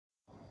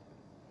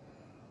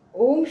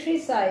ओम श्री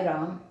साई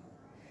राम।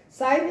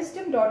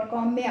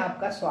 साईविस्डम.com में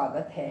आपका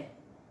स्वागत है।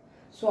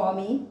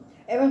 स्वामी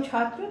एवं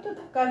छात्रों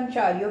तथा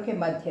कर्मचारियों के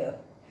मध्य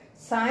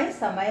साय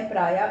समय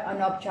प्रायः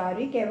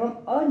अनौपचारिक एवं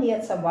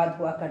अनियत संवाद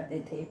हुआ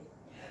करते थे।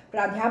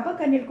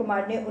 प्राध्यापक अनिल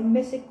कुमार ने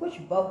उनमें से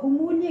कुछ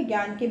बहुमूल्य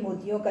ज्ञान के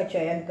मोतियों का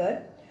चयन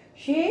कर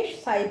शेष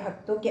साई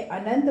भक्तों के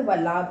आनंद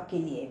व लाभ के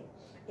लिए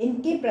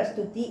इनकी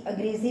प्रस्तुति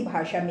अंग्रेजी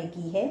भाषा में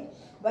की है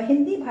व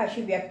हिंदी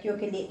भाषी व्यक्तियों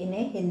के लिए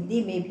इन्हें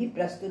हिंदी में भी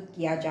प्रस्तुत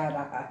किया जा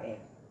रहा है।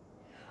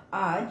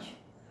 आज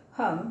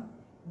हम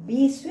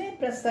 20वें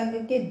प्रसंग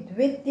के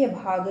द्वितीय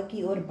भाग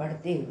की ओर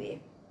बढ़ते हुए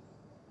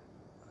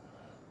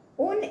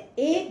उन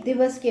एक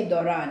दिवस के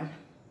दौरान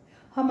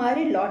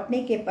हमारे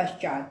लौटने के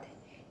पश्चात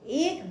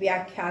एक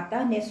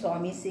व्याख्याता ने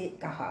स्वामी से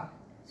कहा,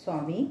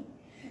 स्वामी,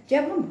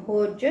 जब हम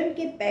भोजन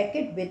के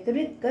पैकेट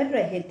वितरित कर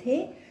रहे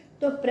थे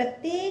तो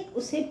प्रत्येक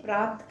उसे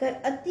प्राप्त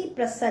कर अति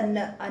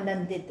प्रसन्न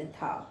आनंदित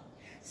था।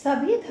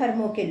 सभी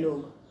धर्मों के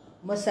लोग,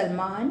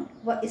 मुसलमान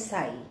व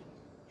ईसाई,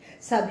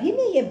 सभी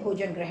ने यह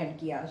भोजन ग्रहण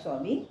किया।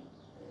 स्वामी,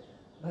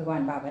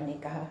 भगवान बाबा ने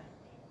कहा,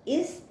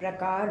 इस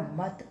प्रकार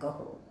मत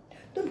कहो।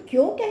 तुम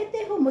क्यों कहते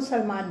हो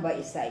मुसलमान व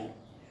ईसाई?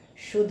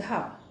 शुद्धा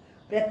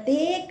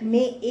प्रत्येक में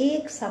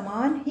एक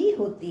समान ही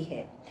होती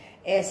है।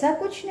 ऐसा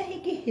कुछ नहीं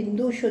कि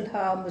हिंदू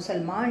शुद्धा,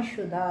 मुसलमान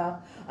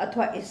शुद्धा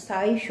अथवा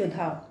ईसाई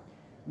शुद्धा।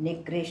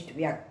 निकृष्ट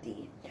व्यक्ति,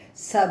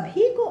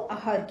 सभी को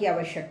आहार की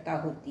आवश्यकता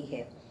होती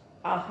है।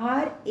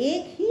 आहार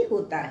एक ही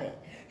होता है,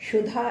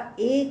 शुद्धा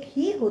एक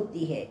ही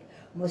होती है।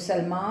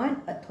 मुसलमान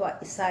अथवा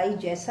ईसाई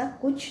जैसा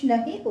कुछ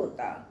नहीं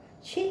होता।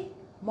 छी,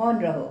 मौन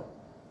रहो।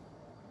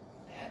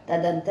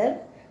 तदंतर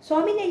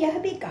स्वामी ने यह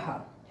भी कहा,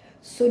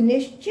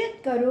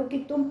 सुनिश्चित करो कि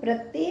तुम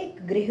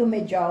प्रत्येक गृह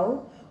में जाओ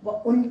व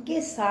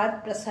उनके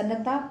साथ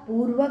प्रसन्नता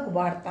पूर्वक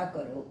वार्ता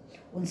करो।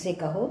 उनसे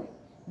कहो,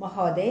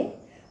 महोदय,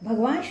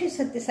 भगवान श्री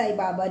सत्य साई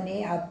बाबा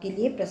ने आपके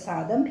लिए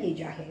प्रसादम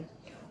भेजा है।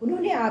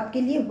 उन्होंने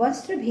आपके लिए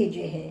वस्त्र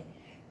भेजे हैं।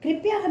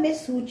 कृपया हमें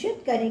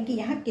सूचित करें कि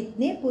यहाँ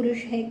कितने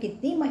पुरुष हैं,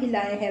 कितनी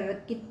महिलाएं हैं व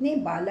कितने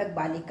बालक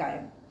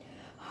बालिकाएं।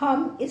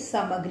 हम इस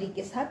सामग्री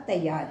के साथ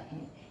तैयार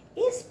हैं।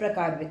 इस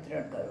प्रकार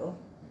वितरण करो।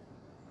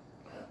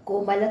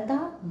 कोमलता,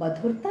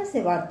 मधुरता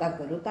से वार्ता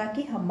करो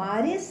ताकि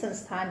हमारे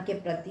संस्थान के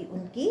प्रति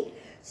उनकी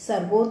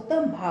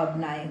सर्वोत्तम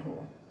भावनाएं हो।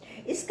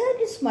 इसका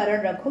भी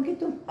स्मरण रखो कि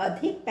तुम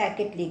अधिक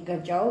पैकेट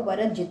लेकर जाओ,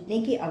 वरन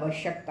जितने की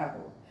आवश्यकता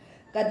हो।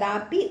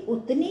 कदापि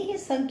उतनी ही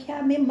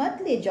संख्या में मत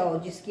ले जाओ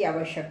जिसकी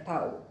आवश्यकता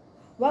हो,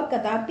 वह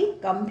कदापि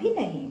कम भी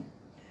नहीं।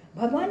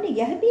 भगवान ने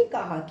यह भी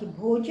कहा कि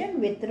भोजन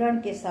वितरण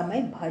के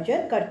समय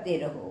भजन करते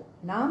रहो,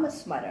 नाम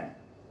स्मरण।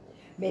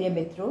 मेरे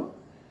मित्रों,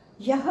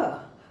 यह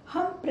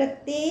हम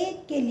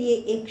प्रत्येक के लिए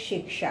एक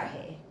शिक्षा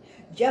है।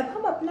 जब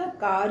हम अपना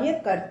कार्य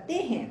करते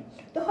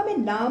हैं तो हमें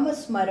नाम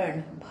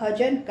स्मरण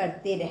भजन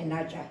करते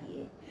रहना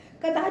चाहिए।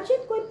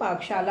 कदाचित कोई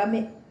पाकशाला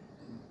में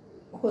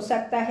हो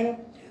सकता है,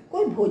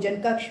 कोई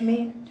भोजन कक्ष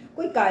में,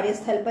 कोई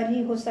कार्यस्थल पर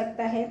ही हो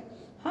सकता है।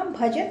 हम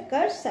भजन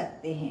कर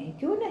सकते हैं,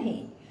 क्यों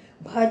नहीं?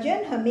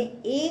 भजन हमें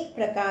एक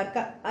प्रकार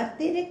का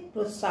अतिरिक्त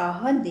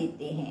प्रोत्साहन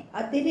देते हैं,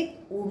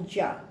 अतिरिक्त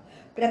ऊर्जा।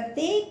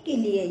 प्रत्येक के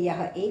लिए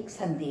यह एक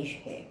संदेश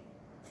है।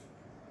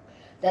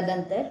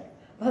 तदंतर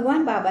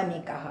भगवान बाबा ने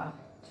कहा,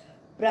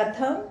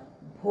 प्रथम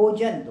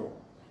भोजन दो,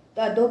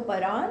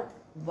 तदोपरांत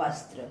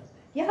वस्त्र।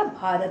 यह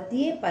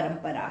भारतीय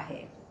परंपरा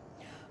है।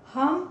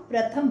 हम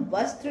प्रथम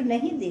वस्त्र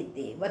नहीं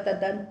देते व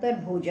तदंतर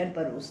भोजन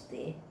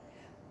परोसते।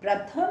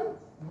 प्रथम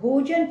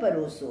भोजन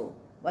परोसो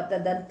व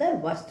तदंतर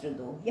वस्त्र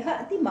दो। यह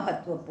अति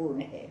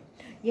महत्वपूर्ण है।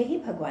 यही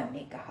भगवान ने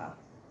कहा।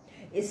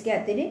 इसके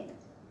अतिरिक्त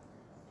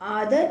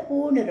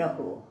आदरपूर्ण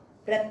रहो।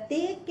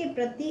 प्रत्येक के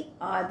प्रति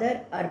आदर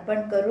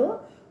अर्पण करो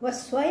व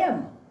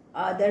स्वयं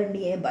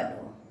आदरणीय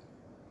बनो।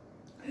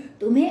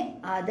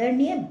 तुम्हें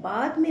आदरणीय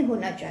बाद में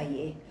होना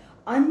चाहिए।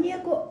 अन्य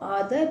को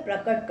आदर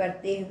प्रकट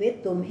करते हुए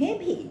तुम्हें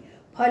भी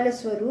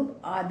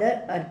फलस्वरूप आदर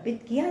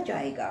अर्पित किया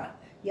जाएगा।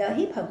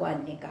 यही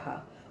भगवान ने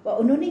कहा। व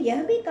उन्होंने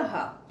यह भी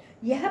कहा,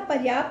 यह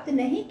पर्याप्त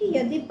नहीं कि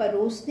यदि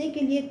परोसने के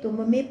लिए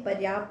तुम में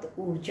पर्याप्त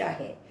ऊर्जा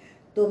है,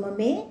 तुम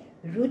में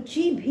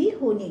रुचि भी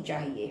होनी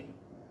चाहिए।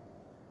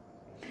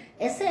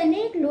 ऐसे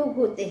अनेक लोग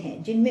होते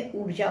हैं जिनमें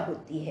ऊर्जा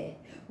होती है,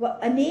 वह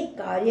अनेक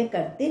कार्य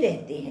करते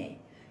रहते हैं।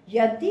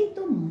 यदि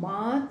तुम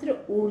मात्र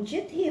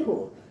ऊर्जित ही हो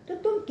तो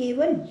तुम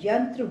केवल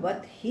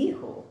यंत्रवत ही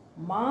हो।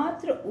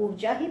 मात्र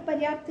ऊर्जा ही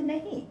पर्याप्त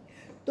नहीं,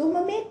 तुम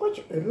में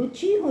कुछ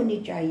रुचि होनी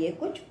चाहिए,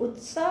 कुछ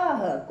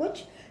उत्साह,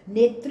 कुछ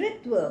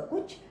नेतृत्व,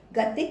 कुछ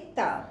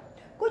गतिकता,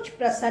 कुछ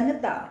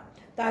प्रसन्नता,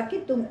 ताकि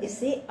तुम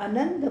इसे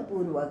आनंद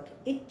पूर्वक,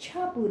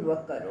 इच्छा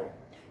पूर्वक करो।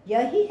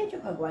 यही है जो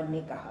भगवान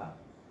ने कहा।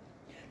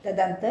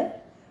 तदंतर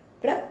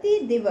प्रति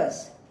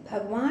दिवस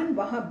भगवान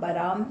वहां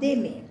बरामदे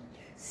में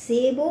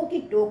सेबों की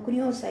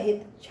टोकरियों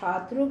सहित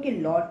छात्रों के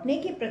लौटने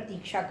की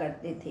प्रतीक्षा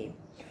करते थे।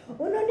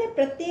 उन्होंने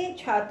प्रत्येक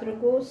छात्र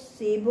को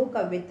सेबों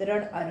का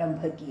वितरण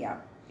आरंभ किया।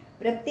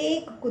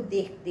 प्रत्येक को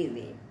देखते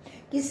हुए,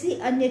 किसी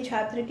अन्य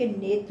छात्र के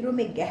नेत्रों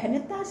में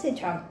गहनता से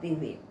झांकते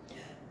हुए,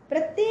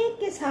 प्रत्येक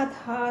के साथ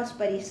हास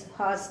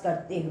परिहास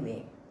करते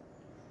हुए,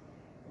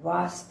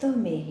 वास्तव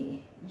में ही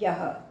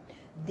यह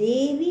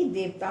देवी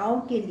देवताओं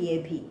के लिए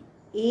भी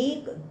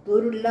एक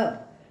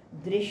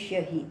दुर्लभ दृश्य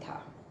ही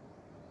था।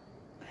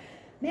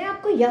 मैं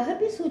आपको यह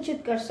भी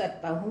सूचित कर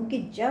सकता हूँ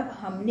कि जब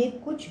हमने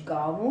कुछ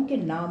गांवों के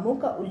नामों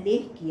का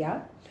उल्लेख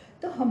किया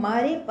तो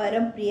हमारे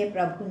परम प्रिय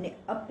प्रभु ने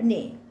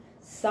अपने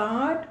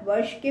 60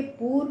 वर्ष के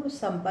पूर्व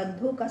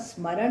संबंधों का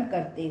स्मरण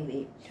करते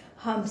हुए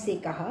हमसे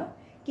कहा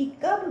कि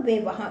कब वे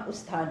वहां उस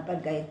स्थान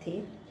पर गए थे,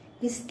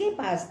 किसके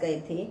पास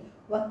गए थे,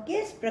 वह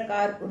किस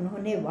प्रकार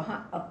उन्होंने वहां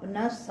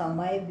अपना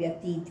समय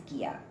व्यतीत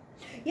किया।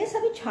 यह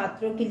सभी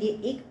छात्रों के लिए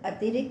एक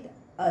अतिरिक्त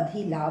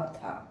अधिलाभ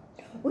था।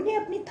 उन्हें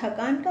अपनी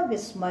थकान का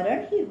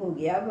विस्मरण ही हो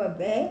गया।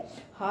 वह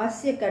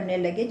हास्य करने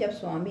लगे जब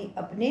स्वामी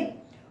अपने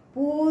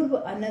पूर्व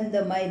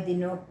आनंदमय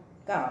दिनों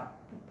का,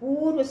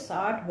 पूर्व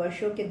 60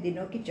 वर्षों के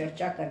दिनों की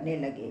चर्चा करने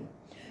लगे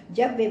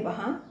जब वे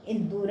वहां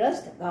इन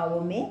दूरस्थ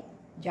गांवों में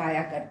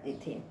जाया करते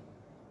थे।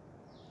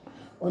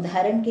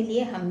 उदाहरण के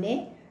लिए हमने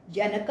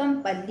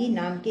जनकमपल्ली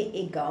नाम के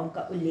एक गांव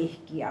का उल्लेख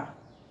किया।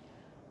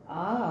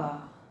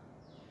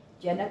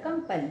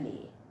 जनकमपल्ली,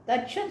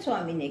 तत्क्षण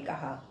स्वामी ने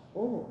कहा,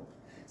 ओह,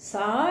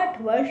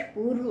 60 वर्ष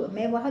पूर्व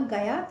मैं वहां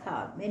गया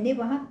था। मैंने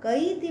वहां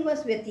कई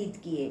दिवस व्यतीत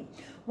किए।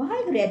 वहां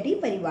एक रेड्डी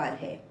परिवार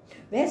है।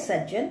 वह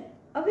सज्जन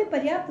अब वे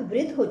पर्याप्त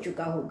वृद्ध हो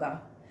चुका होगा।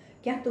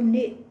 क्या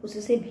तुमने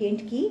उससे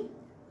भेंट की?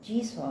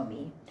 जी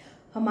स्वामी,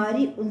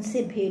 हमारी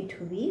उनसे भेंट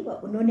हुई व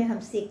उन्होंने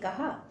हमसे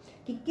कहा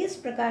कि किस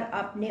प्रकार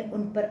आपने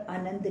उन पर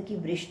आनंद की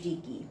वृष्टि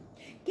की,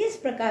 किस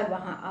प्रकार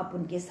वहां आप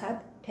उनके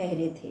साथ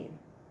ठहरे थे।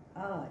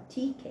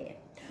 ठीक है।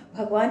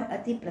 भगवान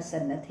अति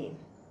प्रसन्न थे।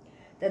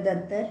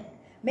 तदंतर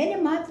मैंने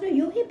मात्र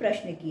यूं ही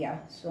प्रश्न किया,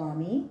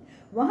 स्वामी,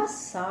 वहां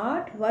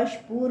 60 वर्ष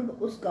पूर्व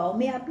उस गांव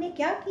में आपने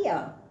क्या किया?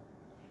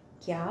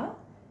 क्या?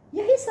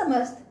 यही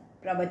समस्त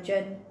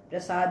प्रवचन,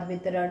 प्रसाद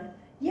वितरण,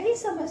 यही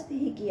समस्त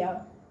ही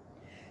किया।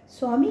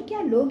 स्वामी,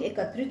 क्या लोग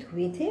एकत्रित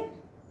हुए थे?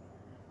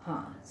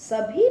 हाँ,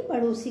 सभी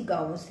पड़ोसी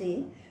गांवों से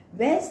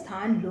वह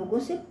स्थान लोगों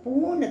से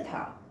पूर्ण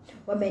था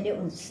व मैंने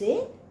उनसे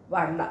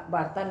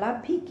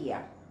वार्तालाप भी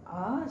किया।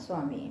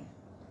 स्वामी।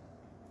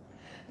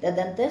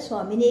 तदंतर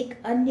स्वामी ने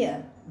एक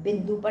अन्य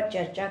बिंदु पर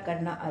चर्चा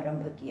करना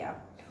आरंभ किया।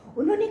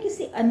 उन्होंने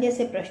किसी अन्य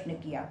से प्रश्न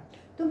किया,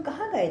 तुम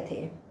कहाँ गए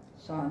थे?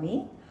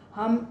 स्वामी,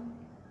 हम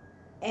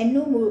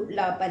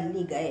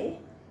एनुमुलापल्ली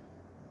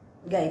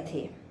गए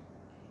थे,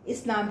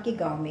 इस नाम के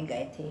गांव में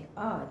गए थे।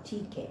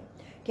 ठीक है।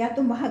 क्या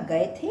तुम वहां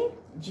गए थे?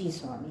 जी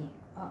स्वामी।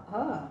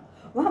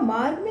 वहां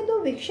मार्ग में 2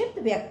 विक्षिप्त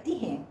व्यक्ति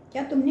हैं।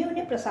 क्या तुमने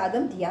उन्हें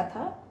प्रसादम दिया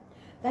था?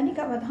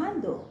 तनिकावधान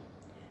दो।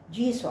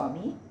 जी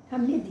स्वामी,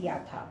 हमने दिया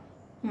था।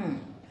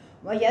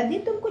 वह यदि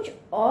तुम कुछ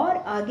और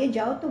आगे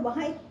जाओ तो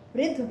वहां एक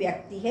वृद्ध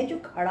व्यक्ति है जो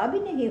खड़ा भी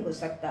नहीं हो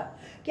सकता।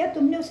 क्या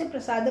तुमने उसे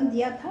प्रसादम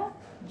दिया था?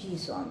 जी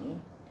स्वामी।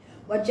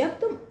 वह जब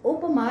तुम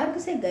उपमार्ग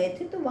से गए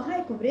थे तो वहां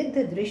एक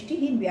वृद्ध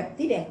दृष्टिहीन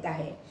व्यक्ति रहता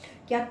है।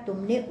 क्या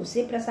तुमने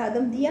उसे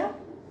प्रसादम दिया?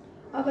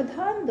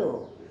 अवधान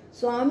दो।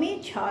 स्वामी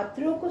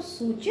छात्रों को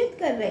सूचित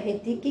कर रहे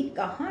थे कि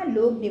कहाँ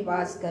लोग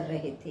निवास कर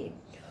रहे थे,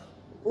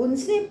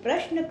 उनसे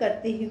प्रश्न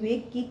करते हुए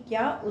कि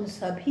क्या उन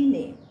सभी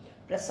ने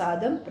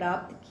प्रसादम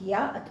प्राप्त किया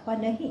अथवा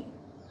नहीं।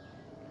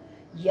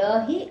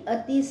 यही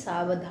अति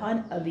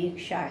सावधान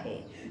अपेक्षा है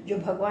जो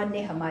भगवान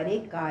ने हमारे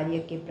कार्य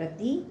के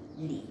प्रति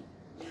ली।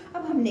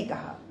 अब हमने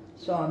कहा,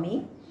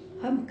 स्वामी,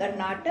 हम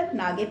कर्नाटक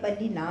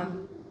नागेपल्ली नाम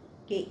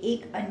के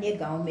एक अन्य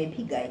गांव में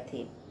भी गए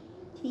थे।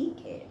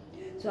 ठीक है।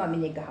 स्वामी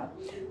ने कहा,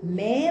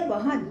 मैं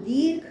वहां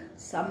दीर्घ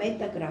समय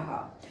तक रहा।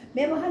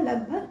 मैं वहां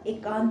लगभग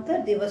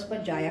एकांतर दिवस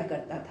पर जाया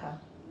करता था।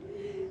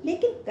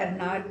 लेकिन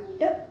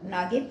कर्नाटक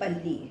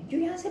नागेपल्ली, जो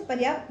यहाँ से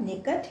पर्याप्त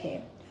निकट है,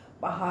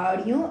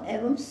 पहाड़ियों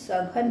एवं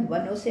सघन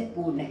वनों से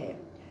पूर्ण है।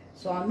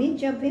 स्वामी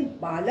जब वे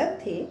बालक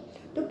थे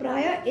तो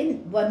प्रायः इन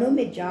वनों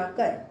में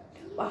जाकर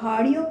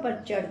पहाड़ियों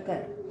पर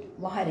चढ़कर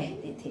वहां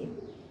रहते थे।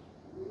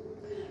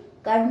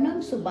 कर्णम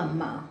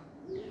सुबम्मा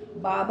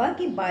बाबा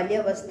की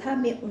बाल्यावस्था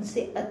में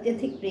उनसे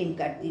अत्यधिक प्रेम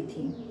करती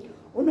थी।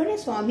 उन्होंने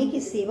स्वामी की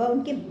सेवा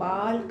उनके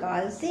बाल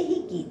काल से ही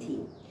की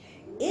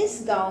थी।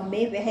 इस गांव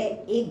में वह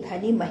एक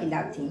धनी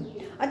महिला थी,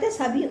 अतः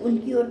सभी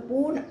उनकी ओर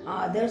पूर्ण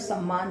आदर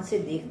सम्मान से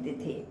देखते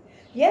थे।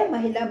 यह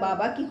महिला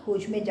बाबा की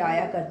खोज में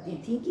जाया करती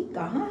थी कि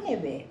कहाँ है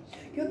वे,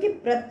 क्योंकि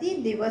प्रति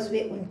दिवस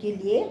वे उनके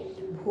लिए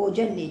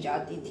भोजन ले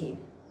जाती थी।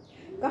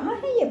 कहाँ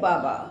है ये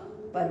बाबा?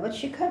 पर्वत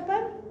शिखर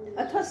पर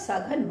अथवा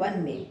सघन वन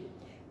में?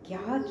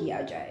 क्या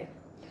किया जाए।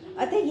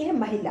 अतः यह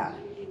महिला,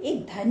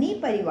 एक धनी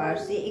परिवार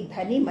से एक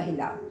धनी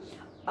महिला,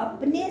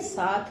 अपने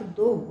साथ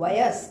 2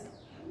 वयस्क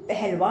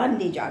पहलवान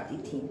ले जाती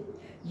थी,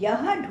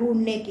 यह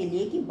ढूंढने के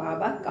लिए कि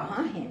बाबा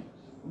कहाँ हैं,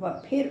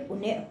 वह फिर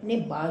उन्हें अपने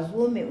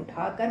बाजुओं में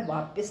उठाकर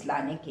वापस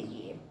लाने के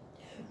लिए।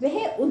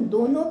 वह उन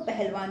दोनों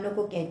पहलवानों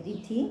को कहती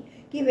थी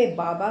कि वे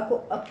बाबा को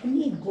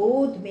अपनी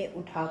गोद में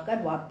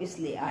उठाकर वापस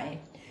ले आए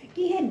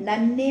कि यह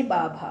नन्हे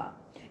बाबा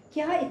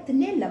क्या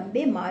इतने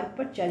लंबे मार्ग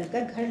पर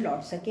चलकर घर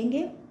लौट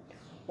सकेंगे।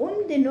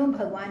 उन दिनों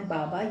भगवान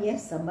बाबा यह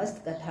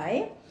समस्त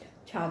कथाएं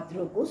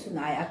छात्रों को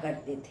सुनाया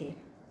करते थे।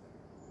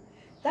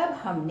 तब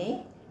हमने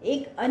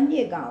एक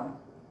अन्य गांव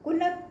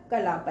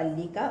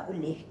कुनकलापल्ली का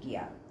उल्लेख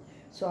किया।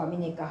 स्वामी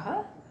ने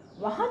कहा,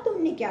 वहां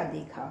तुमने क्या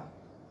देखा?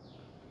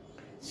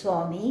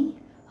 स्वामी,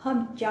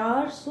 हम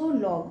 400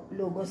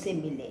 लोगों से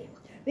मिले।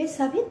 वे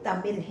सभी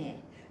तमिल हैं।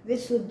 वे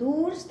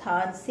सुदूर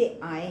स्थान से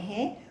आए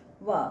हैं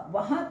व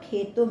वहाँ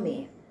खेतों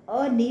में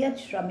अनियत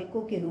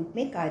श्रमिकों के रूप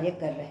में कार्य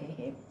कर रहे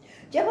हैं।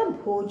 जब हम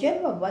भोजन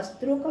व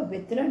वस्त्रों का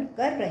वितरण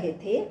कर रहे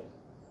थे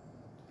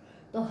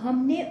तो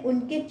हमने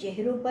उनके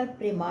चेहरों पर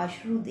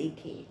प्रेमाश्रु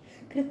देखे,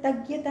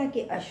 कृतज्ञता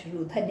के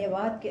अश्रु,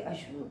 धन्यवाद के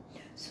अश्रु।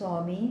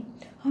 स्वामी,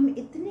 हम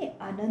इतने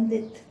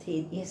आनंदित थे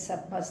ये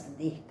सब मस्त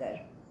देखकर।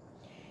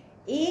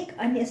 एक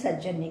अन्य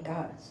सज्जन ने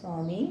कहा,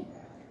 स्वामी,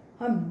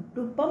 हम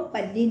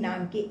टुपमपल्ली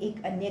नाम के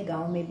एक अन्य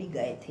गांव में भी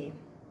गए थे।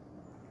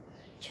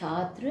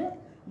 छात्र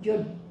जो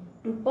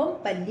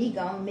टुपमपल्ली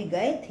गांव में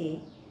गए थे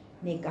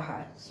ने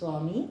कहा,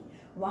 स्वामी,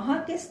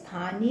 वहाँ के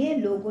स्थानीय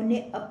लोगों ने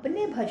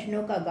अपने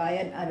भजनों का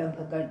गायन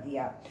आरंभ कर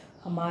दिया,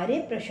 हमारे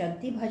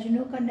प्रशंति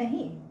भजनों का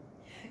नहीं।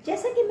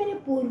 जैसा कि मैंने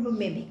पूर्व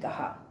में भी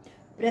कहा,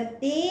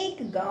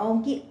 प्रत्येक गांव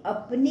की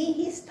अपनी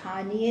ही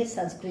स्थानीय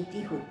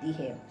संस्कृति होती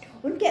है,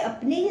 उनके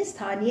अपने ही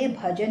स्थानीय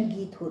भजन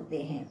गीत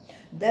होते हैं,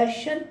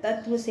 दर्शन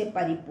तत्व से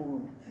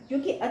परिपूर्ण, जो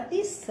कि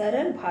अति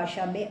सरल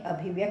भाषा में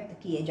अभिव्यक्त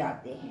किए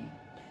जाते हैं।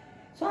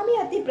 स्वामी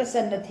अति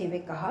प्रसन्न थे। वे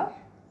कहा,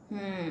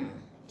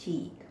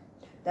 ठीक।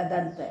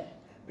 तदंतर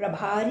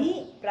प्रभारी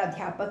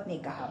प्राध्यापक ने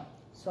कहा,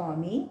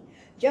 स्वामी,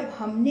 जब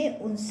हमने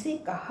उनसे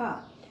कहा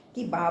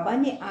कि बाबा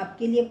ने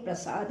आपके लिए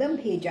प्रसादम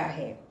भेजा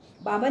है,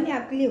 बाबा ने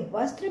आपके लिए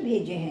वस्त्र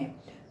भेजे हैं,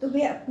 तो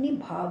वे अपनी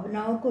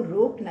भावनाओं को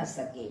रोक न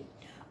सके।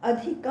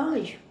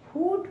 अधिकांश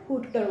फूट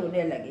फूट कर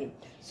रोने लगे।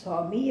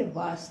 स्वामी ये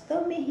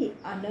वास्तव में ही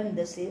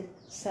आनंद से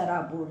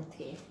सराबोर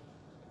थे।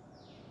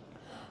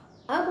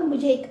 अब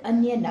मुझे एक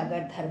अन्य नगर,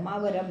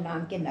 धर्मावरम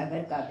नाम के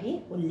नगर का भी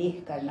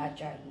उल्लेख करना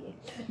चाहिए।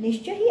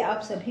 निश्चय ही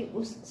आप सभी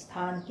उस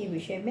स्थान के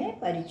विषय में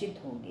परिचित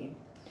होंगे।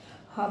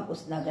 हम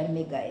उस नगर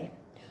में गए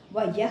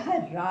व यह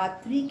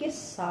रात्रि के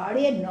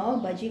 9:30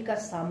 बजे का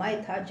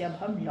समय था जब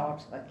हम लौट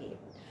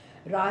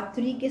सके।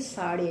 रात्रि के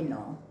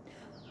 9:30।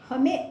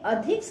 हमें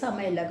अधिक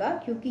समय लगा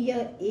क्योंकि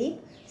यह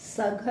एक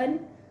सघन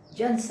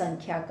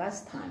जनसंख्या का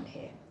स्थान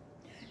है।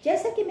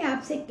 जैसा कि मैं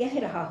आपसे कह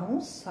रहा हूँ,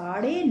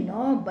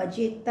 9:30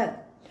 बजे तक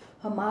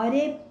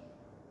हमारे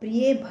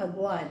प्रिय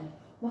भगवान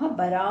वहाँ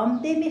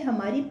बरामदे में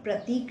हमारी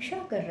प्रतीक्षा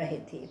कर रहे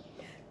थे।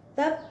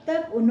 तब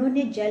तक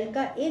उन्होंने जल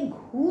का एक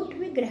घूंट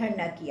भी ग्रहण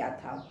न किया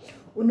था।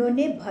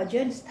 उन्होंने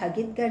भजन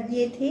स्थगित कर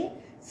दिए थे,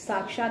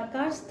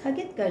 साक्षात्कार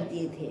स्थगित कर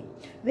दिए थे।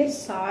 वे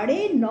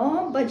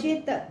 9:30 बजे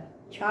तक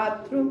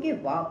छात्रों के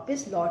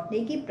वापस लौटने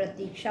की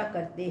प्रतीक्षा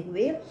करते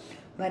हुए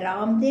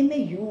बरामदे में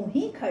यूं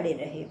ही खड़े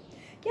रहे।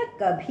 क्या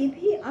कभी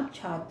भी आप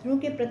छात्रों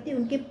के प्रति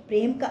उनके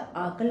प्रेम का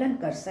आकलन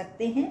कर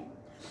सकते हैं?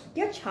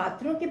 क्या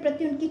छात्रों के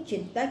प्रति उनकी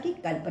चिंता की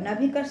कल्पना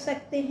भी कर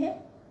सकते हैं?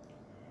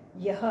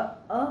 यह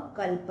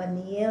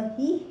अकल्पनीय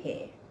ही है।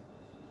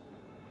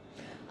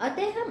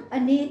 अतः हम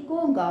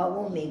अनेकों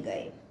गांवों में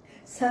गए।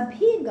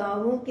 सभी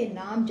गांवों के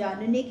नाम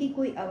जानने की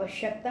कोई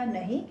आवश्यकता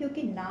नहीं,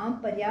 क्योंकि नाम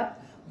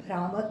पर्याप्त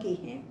भ्रामक ही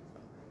हैं।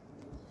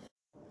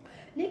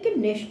 लेकिन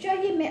निश्चय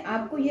ही मैं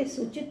आपको यह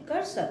सूचित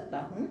कर सकता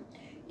हूँ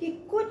कि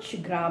कुछ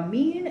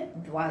ग्रामीण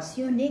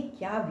वासियों ने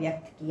क्या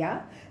व्यक्त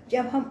किया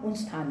जब हम उन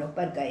स्थानों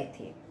पर गए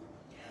थे।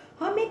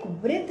 हम एक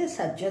वृद्ध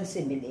सज्जन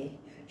से मिले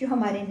जो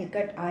हमारे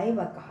निकट आए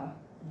व कहा,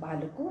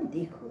 बालकों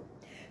देखो,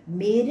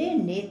 मेरे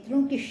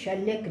नेत्रों की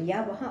शल्य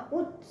क्रिया वहाँ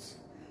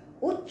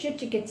उच्च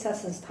चिकित्सा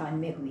संस्थान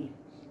में हुई।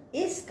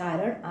 इस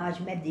कारण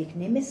आज मैं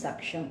देखने में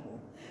सक्षम हूँ।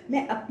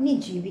 मैं अपनी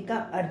जीविका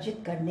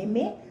अर्जित करने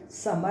में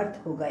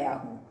समर्थ हो गया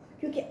हूँ,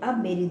 क्योंकि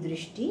अब मेरी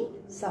दृष्टि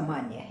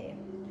सामान्य है।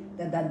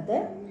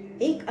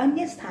 तदंतर एक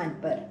अन्य स्थान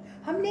पर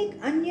हमने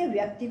एक अन्य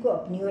व्यक्ति को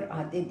अपनी ओर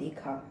आते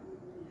देखा।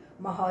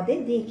 महोदय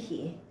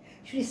देखिए,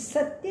 श्री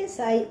सत्य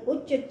साई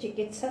उच्च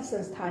चिकित्सा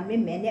संस्थान में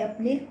मैंने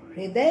अपने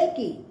हृदय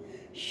की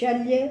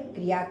शल्य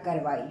क्रिया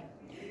करवाई।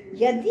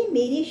 यदि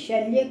मेरी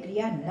शल्य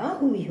क्रिया न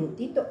हुई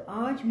होती तो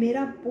आज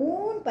मेरा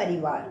पूर्ण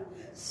परिवार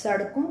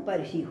सड़कों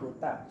पर ही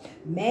होता।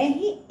 मैं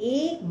ही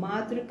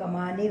एकमात्र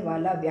कमाने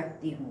वाला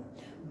व्यक्ति हूँ।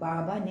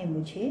 बाबा ने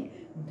मुझे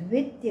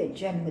द्वितीय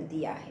जन्म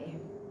दिया है।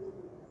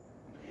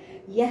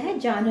 यह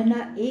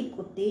जानना एक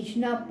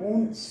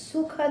उत्तेजनापूर्ण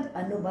सुखद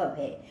अनुभव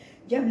है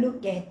जब लोग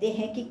कहते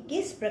हैं कि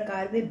किस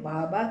प्रकार वे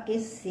बाबा के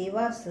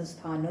सेवा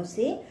संस्थानों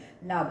से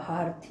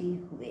लाभार्थी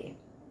हुए।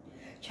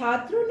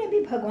 छात्रों ने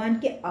भी भगवान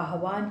के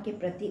आह्वान के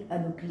प्रति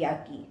अनुक्रिया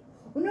की।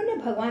 उन्होंने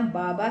भगवान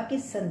बाबा के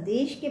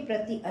संदेश के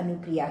प्रति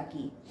अनुक्रिया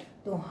की।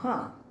 तो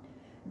हाँ,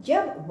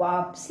 जब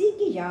वापसी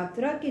की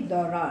यात्रा के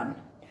दौरान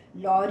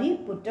लॉरी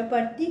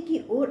पुट्टपर्ती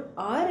की ओर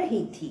आ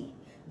रही थी,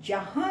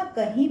 जहाँ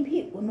कहीं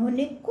भी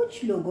उन्होंने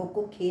कुछ लोगों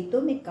को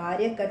खेतों में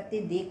कार्य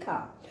करते देखा,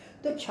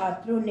 तो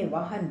छात्रों ने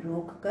वाहन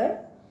रोककर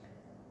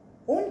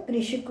उन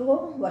कृषकों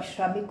व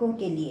श्रमिकों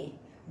के लिए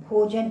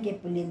भोजन के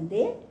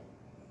पुलिंदे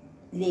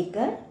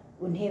लेकर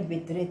उन्हें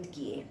वितरित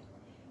किए।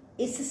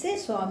 इससे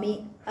स्वामी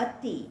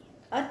अति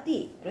अति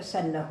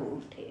प्रसन्न हो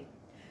उठे।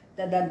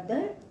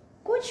 तदंतर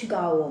कुछ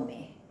गांवों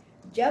में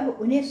जब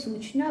उन्हें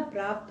सूचना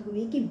प्राप्त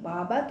हुई कि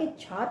बाबा के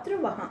छात्र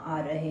वहां आ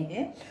रहे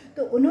हैं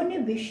तो उन्होंने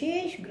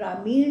विशेष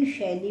ग्रामीण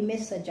शैली में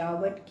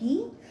सजावट की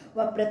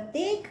व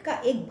प्रत्येक का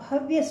एक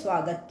भव्य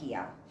स्वागत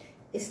किया।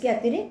 इसके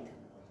अतिरिक्त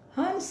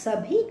हम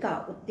सभी का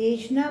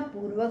उत्तेजना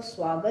पूर्वक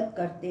स्वागत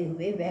करते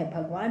हुए वह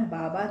भगवान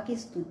बाबा की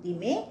स्तुति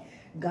में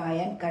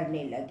गायन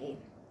करने लगे।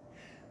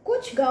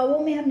 कुछ गांवों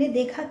में हमने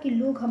देखा कि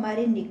लोग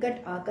हमारे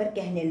निकट आकर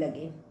कहने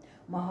लगे,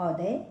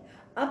 महोदय,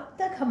 अब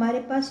तक हमारे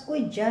पास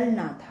कोई जल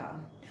ना था,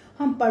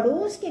 हम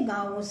पड़ोस के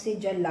गांवों से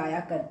जल लाया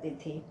करते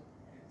थे।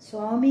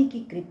 स्वामी की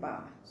कृपा,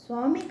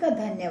 स्वामी का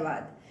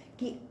धन्यवाद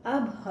कि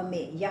अब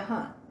हमें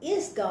यहाँ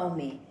इस गांव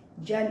में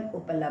जल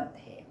उपलब्ध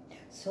है।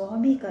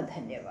 स्वामी का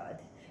धन्यवाद,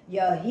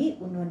 यही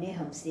उन्होंने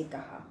हमसे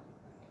कहा।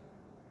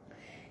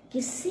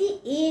 किसी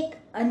एक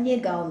अन्य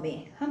गांव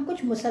में हम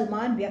कुछ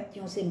मुसलमान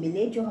व्यक्तियों से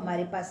मिले जो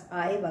हमारे पास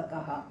आए व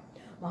कहा,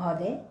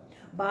 महोदय,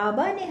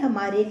 बाबा ने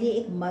हमारे लिए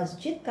एक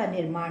मस्जिद का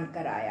निर्माण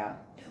कराया,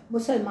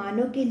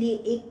 मुसलमानों के लिए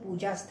एक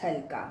पूजा स्थल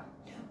का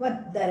व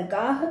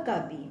दरगाह का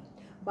भी।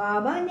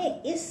 बाबा ने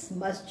इस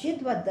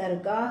मस्जिद व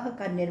दरगाह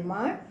का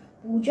निर्माण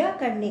पूजा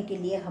करने के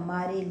लिए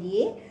हमारे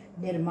लिए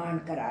निर्माण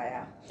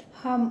कराया।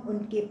 हम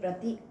उनके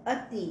प्रति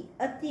अति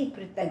अति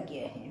कृतज्ञ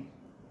हैं।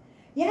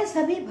 यह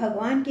सभी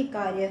भगवान के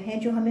कार्य हैं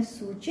जो हमें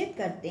सूचित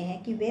करते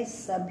हैं कि वे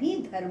सभी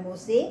धर्मों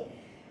से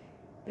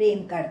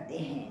प्रेम करते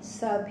हैं।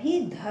 सभी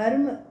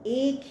धर्म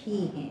एक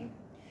ही हैं,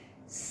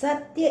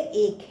 सत्य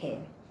एक है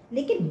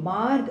लेकिन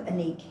मार्ग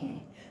अनेक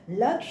हैं।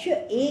 लक्ष्य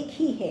एक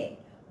ही है,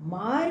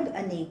 मार्ग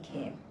अनेक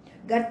है।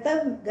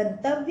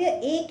 गंतव्य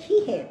एक ही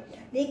है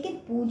लेकिन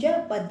पूजा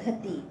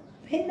पद्धति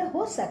भिन्न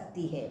हो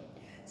सकती है।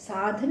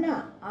 साधना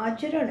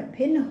आचरण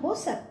भिन्न हो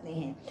सकते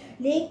हैं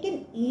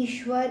लेकिन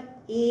ईश्वर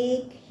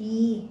एक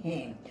ही है।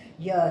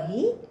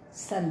 यही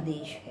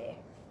संदेश है।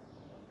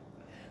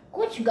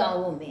 कुछ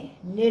गांवों में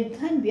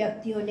निर्धन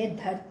व्यक्तियों ने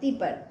धरती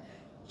पर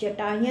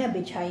चटाइयां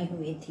बिछाई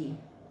हुई थी।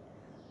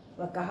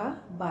 वह कहा,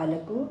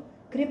 बालकों,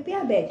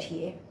 कृपया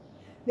बैठिए।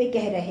 वे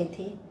कह रहे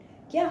थे,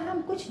 क्या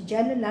हम कुछ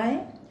जल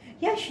लाएं?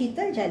 यह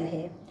शीतल जल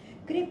है,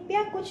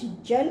 कृपया कुछ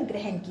जल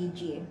ग्रहण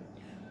कीजिए।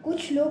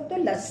 कुछ लोग तो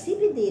लस्सी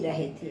भी दे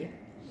रहे थे।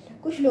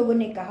 कुछ लोगों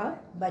ने कहा,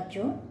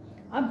 बच्चों,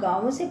 आप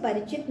गांवों से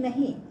परिचित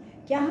नहीं,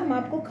 क्या हम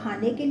आपको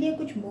खाने के लिए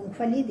कुछ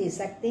मूंगफली दे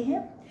सकते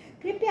हैं?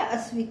 कृपया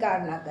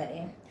अस्वीकार ना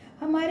करें,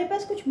 हमारे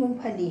पास कुछ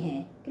मूंगफली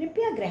हैं,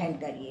 कृपया ग्रहण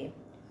करिए।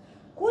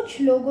 कुछ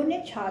लोगों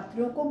ने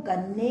छात्रों को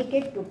गन्ने के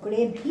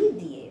टुकड़े भी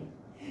दिए।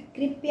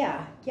 कृपया,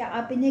 क्या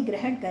आप इन्हें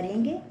ग्रहण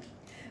करेंगे?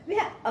 वे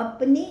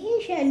अपनी ही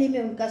शैली में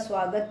उनका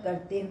स्वागत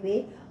करते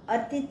हुए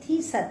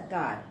अतिथि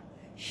सत्कार,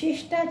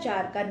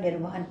 शिष्टाचार का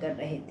निर्वहन कर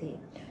रहे थे।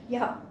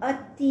 यह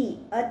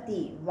अति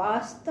अति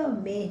वास्तव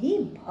में ही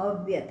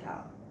भव्य था।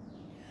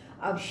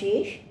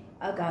 अवशेष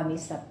आगामी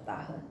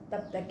सप्ताह।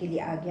 तब तक के लिए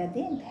आज्ञा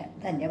दें।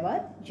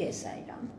 धन्यवाद। जय साई राम।